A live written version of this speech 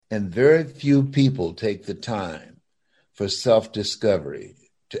And very few people take the time for self-discovery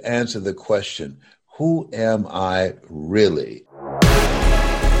to answer the question, who am I really?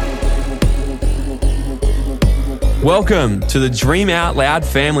 Welcome to the Dream Out Loud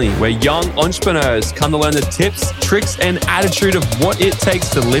family, where young entrepreneurs come to learn the tips, tricks, and attitude of what it takes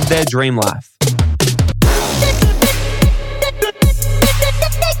to live their dream life.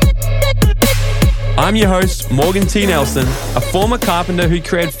 I'm your host, Morgan T. Nelson, a former carpenter who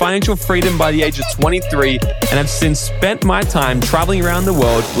created financial freedom by the age of 23 and have since spent my time traveling around the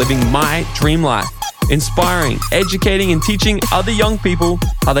world living my dream life, inspiring, educating, and teaching other young people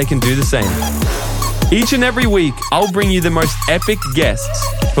how they can do the same. Each and every week, I'll bring you the most epic guests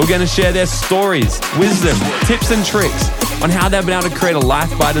who are going to share their stories, wisdom, tips, and tricks on how they've been able to create a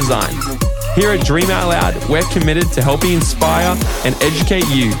life by design. Here at Dream Out Loud, we're committed to helping inspire and educate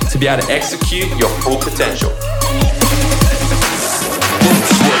you to be able to execute your full potential.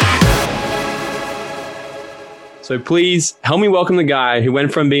 So please help me welcome the guy who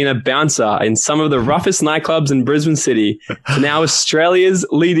went from being a bouncer in some of the roughest nightclubs in Brisbane City to now Australia's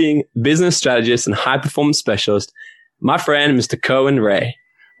leading business strategist and high performance specialist, my friend, Mr. Cohen Ray.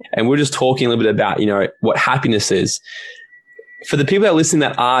 And we're just talking a little bit about, what happiness is. For the people that are listening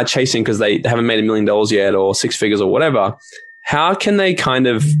that are chasing because they haven't made $1 million yet or six figures or whatever, how can they kind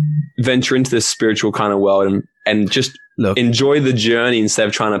of venture into this spiritual kind of world and just enjoy the journey instead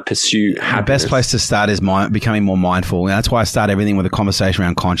of trying to pursue happiness? The best place to start is becoming more mindful. And that's why I start everything with a conversation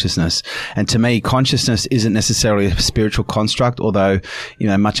around consciousness. And to me, consciousness isn't necessarily a spiritual construct, although,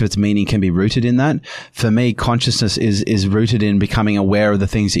 much of its meaning can be rooted in that. For me, consciousness is rooted in becoming aware of the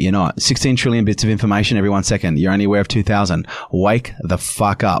things that you're not. 16 trillion bits of information every 1 second. You're only aware of 2,000. Wake the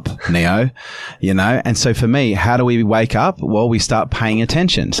fuck up, Neo. And so for me, how do we wake up? Well, we start paying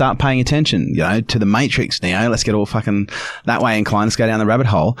attention. Start paying attention, to the matrix, Neo. Let's get all fucking that way inclined. Let's go down the rabbit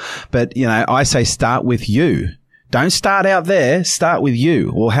hole. But, I say start with you. Don't start out there. Start with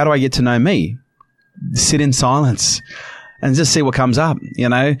you. Well, how do I get to know me? Sit in silence and just see what comes up.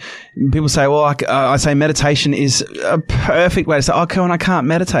 People say, well, I say meditation is a perfect way to say, okay, and I can't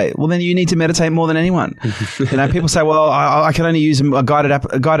meditate. Well, then you need to meditate more than anyone. People say, well, I can only use a guided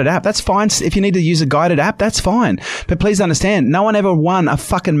app. That's fine. If you need to use a guided app, that's fine. But please understand, no one ever won a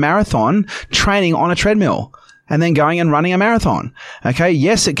fucking marathon training on a treadmill and then going and running a marathon. Okay.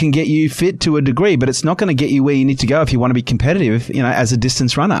 Yes, it can get you fit to a degree, but it's not going to get you where you need to go if you want to be competitive, as a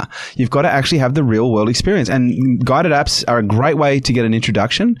distance runner. You've got to actually have the real world experience, and guided apps are a great way to get an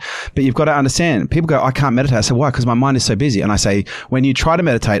introduction, but you've got to understand, people go, I can't meditate. I say, why? Because my mind is so busy. And I say, when you try to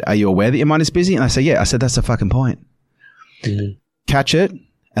meditate, are you aware that your mind is busy? And I say, yeah. I said, that's the fucking point. Mm-hmm. Catch it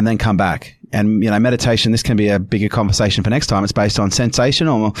and then come back. And, meditation, this can be a bigger conversation for next time. It's based on sensation,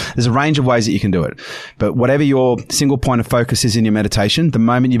 or there's a range of ways that you can do it. But whatever your single point of focus is in your meditation, the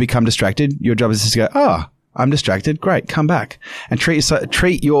moment you become distracted, your job is just to go, I'm distracted. Great. Come back and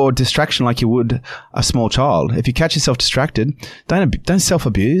treat your distraction like you would a small child. If you catch yourself distracted, don't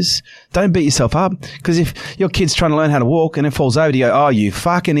self-abuse. Don't beat yourself up. Because if your kid's trying to learn how to walk and it falls over, you go, oh, you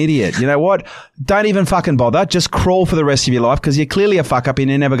fucking idiot. You know what? Don't even fucking bother. Just crawl for the rest of your life because you're clearly a fuck up and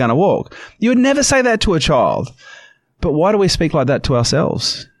you're never going to walk. You would never say that to a child. But why do we speak like that to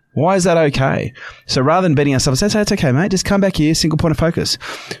ourselves? Why is that okay? So rather than beating ourselves, say, it's okay, mate. Just come back here, single point of focus.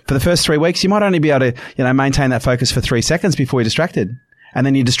 For the first 3 weeks, you might only be able to, maintain that focus for 3 seconds before you're distracted. And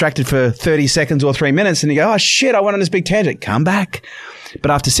then you're distracted for 30 seconds or 3 minutes and you go, oh shit, I went on this big tangent. Come back.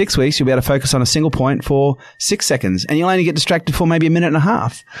 But after 6 weeks, you'll be able to focus on a single point for 6 seconds and you'll only get distracted for maybe a minute and a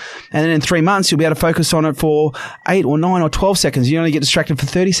half. And then in 3 months, you'll be able to focus on it for 8 or 9 or 12 seconds. You only get distracted for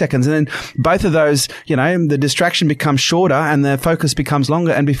 30 seconds. And then both of those, the distraction becomes shorter and the focus becomes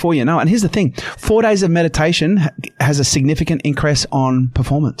longer. And before you know it, and here's the thing, 4 days of meditation has a significant increase on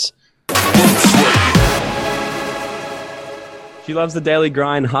performance. She loves the daily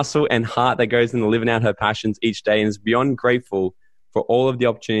grind, hustle, and heart that goes into living out her passions each day and is beyond grateful for all of the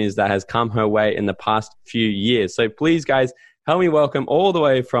opportunities that has come her way in the past few years. So please, guys, help me welcome all the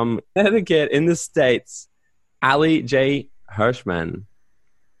way from Connecticut in the States, Ali J. Hirschman.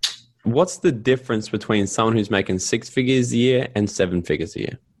 What's the difference between someone who's making 6 figures a year and 7 figures a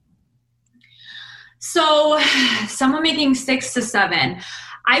year? So someone making 6 to 7,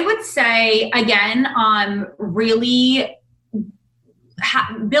 I would say, again, really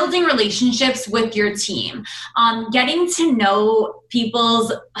building relationships with your team, getting to know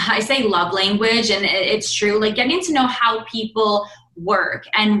people's, I say love language, and it's true, like getting to know how people work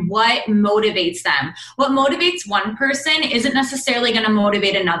and what motivates them. What motivates one person isn't necessarily going to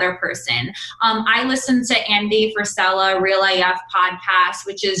motivate another person. I listen to Andy Frisella, Real AF podcast,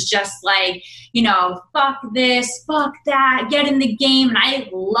 which is just like, fuck this, fuck that, get in the game. And I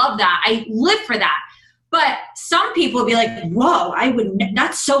love that. I live for that. But some people will be like, whoa,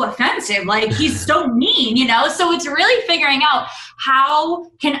 that's so offensive. Like, he's so mean, So it's really figuring out,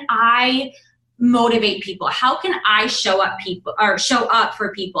 how can I motivate people? How can I show up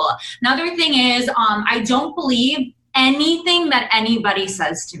for people? Another thing is, I don't believe anything that anybody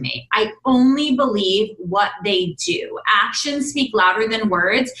says to me. I only believe what they do. Actions speak louder than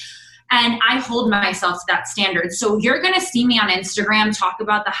words. And I hold myself to that standard. So you're going to see me on Instagram talk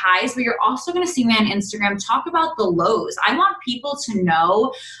about the highs, but you're also going to see me on Instagram talk about the lows. I want people to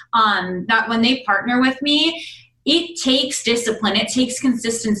know that when they partner with me, it takes discipline. It takes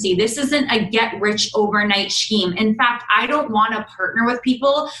consistency. This isn't a get rich overnight scheme. In fact, I don't want to partner with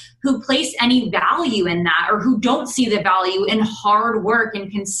people who place any value in that, or who don't see the value in hard work and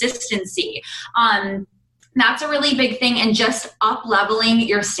consistency. That's a really big thing. And just up leveling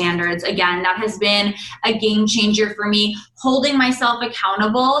your standards. Again, that has been a game changer for me, holding myself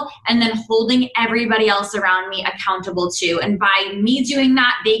accountable and then holding everybody else around me accountable too. And by me doing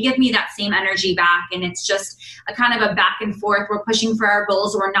that, they give me that same energy back. And it's just a kind of a back and forth. We're pushing for our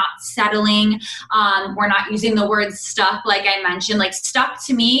goals. We're not settling. We're not using the word stuck. Like I mentioned, like stuck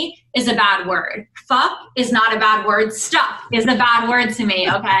to me is a bad word. Fuck is not a bad word. Stuff is a bad word to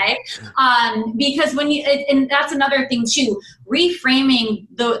me. Okay. Because and that's another thing too, reframing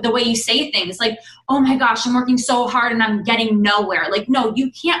the way you say things, like, oh my gosh, I'm working so hard and I'm getting nowhere. Like, no,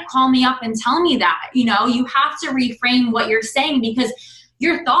 you can't call me up and tell me that. You have to reframe what you're saying, because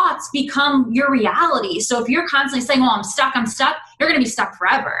your thoughts become your reality. So if you're constantly saying, well, I'm stuck, you're going to be stuck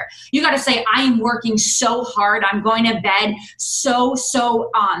forever. You got to say, I am working so hard. I'm going to bed so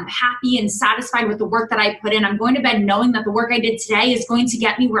happy and satisfied with the work that I put in. I'm going to bed knowing that the work I did today is going to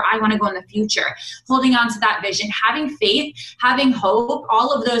get me where I want to go in the future. Holding on to that vision, having faith, having hope,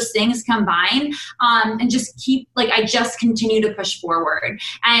 all of those things combined, and just I just continue to push forward.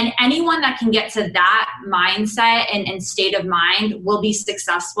 And anyone that can get to that mindset and state of mind will be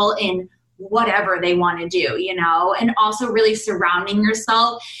successful in whatever they want to do, and also really surrounding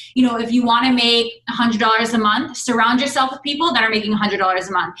yourself. If you want to make $100 a month, surround yourself with people that are making $100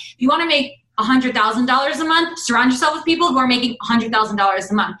 a month. If you want to make $100,000 a month, surround yourself with people who are making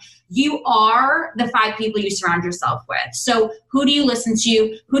 $100,000 a month. You are the 5 people you surround yourself with. So who do you listen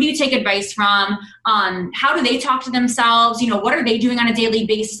to? Who do you take advice from? How do they talk to themselves? What are they doing on a daily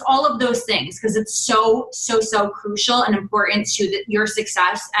basis? All of those things, because it's so crucial and important to your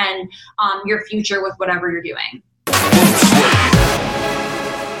success and your future with whatever you're doing.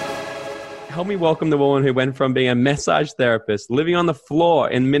 Help me welcome the woman who went from being a massage therapist, living on the floor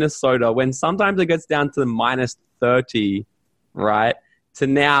in Minnesota, when sometimes it gets down to minus 30, right? To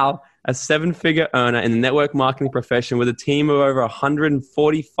now a 7-figure earner in the network marketing profession with a team of over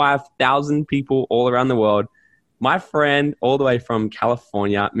 145,000 people all around the world. My friend, all the way from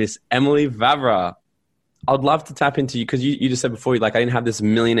California, Miss Emily Vavra. I'd love to tap into you, because you just said before, I didn't have this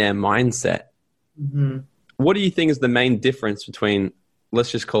millionaire mindset. Mm-hmm. What do you think is the main difference between,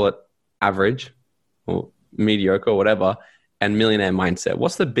 let's just call it average or mediocre or whatever, and millionaire mindset?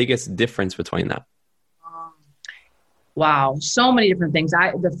 What's the biggest difference between that? Wow, so many different things.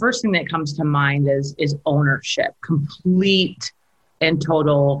 The first thing that comes to mind is ownership, complete and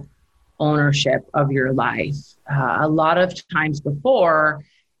total ownership of your life. A lot of times before,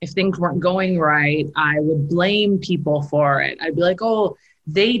 if things weren't going right, I would blame people for it. I'd be like, oh,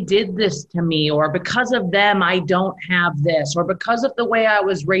 they did this to me, or because of them, I don't have this, or because of the way I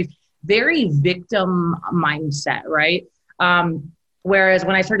was raised. Very victim mindset, right? Whereas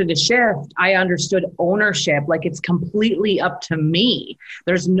when I started to shift, I understood ownership, like it's completely up to me.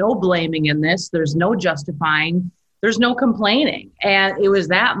 There's no blaming in this. There's no justifying. There's no complaining. And it was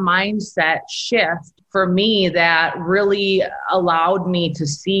that mindset shift for me that really allowed me to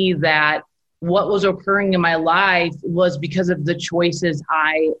see that what was occurring in my life was because of the choices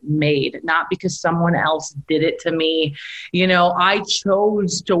I made, not because someone else did it to me. I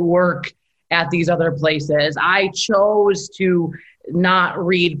chose to work at these other places. I chose to not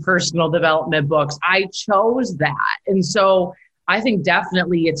read personal development books. I chose that. And so I think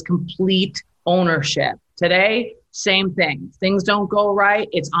definitely it's complete ownership. Today, same thing. Things don't go right.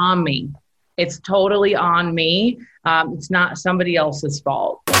 It's on me. It's totally on me. It's not somebody else's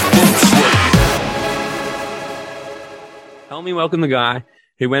fault. Help me welcome the guy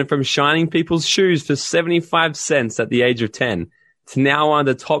who went from shining people's shoes for 75 cents at the age of 10 to now one of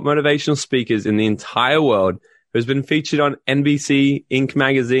the top motivational speakers in the entire world, who's been featured on NBC, Inc.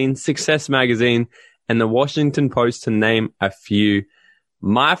 magazine, Success magazine, and the Washington Post, to name a few.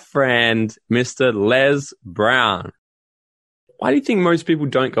 My friend, Mr. Les Brown. Why do you think most people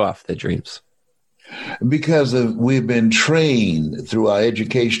don't go after their dreams? Because we've been trained through our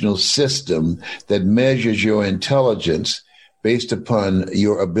educational system that measures your intelligence based upon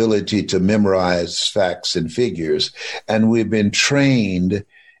your ability to memorize facts and figures. And we've been trained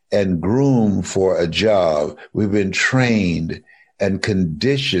and groomed for a job. We've been trained and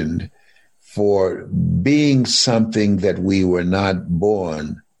conditioned for being something that we were not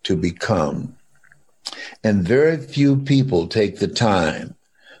born to become. And very few people take the time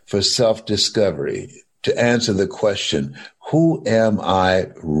for self-discovery to answer the question, who am I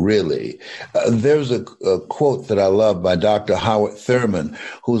really? There's a quote that I love by Dr. Howard Thurman,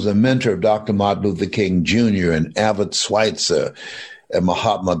 who's a mentor of Dr. Martin Luther King Jr. and Albert Schweitzer and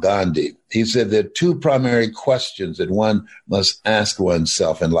Mahatma Gandhi. He said there are two primary questions that one must ask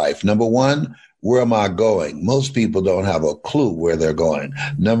oneself in life. Number one, where am I going? Most people don't have a clue where they're going.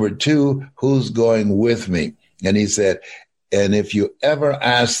 Number two, who's going with me? And he said, and if you ever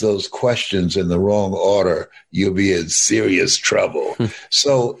ask those questions in the wrong order, you'll be in serious trouble.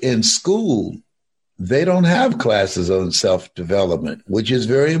 So in school, they don't have classes on self-development, which is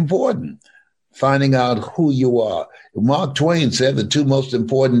very important. Finding out who you are. Mark Twain said the two most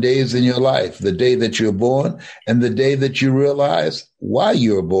important days in your life, the day that you're born and the day that you realize why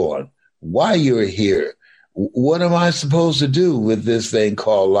you're born, why you're here. What am I supposed to do with this thing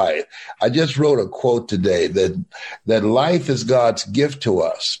called life? I just wrote a quote today that life is God's gift to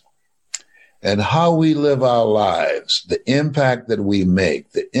us. And how we live our lives, the impact that we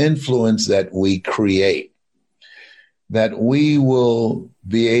make, the influence that we create, that we will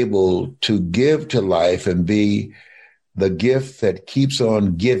be able to give to life and be the gift that keeps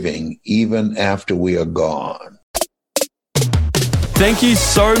on giving even after we are gone. Thank you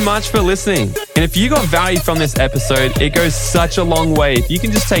so much for listening. And if you got value from this episode, it goes such a long way. If you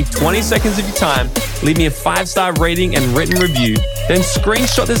can just take 20 seconds of your time, leave me a 5-star rating and written review, then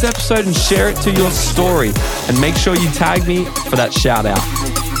screenshot this episode and share it to your story. And make sure you tag me for that shout out.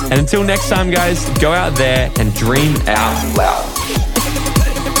 And until next time, guys, go out there and dream out loud.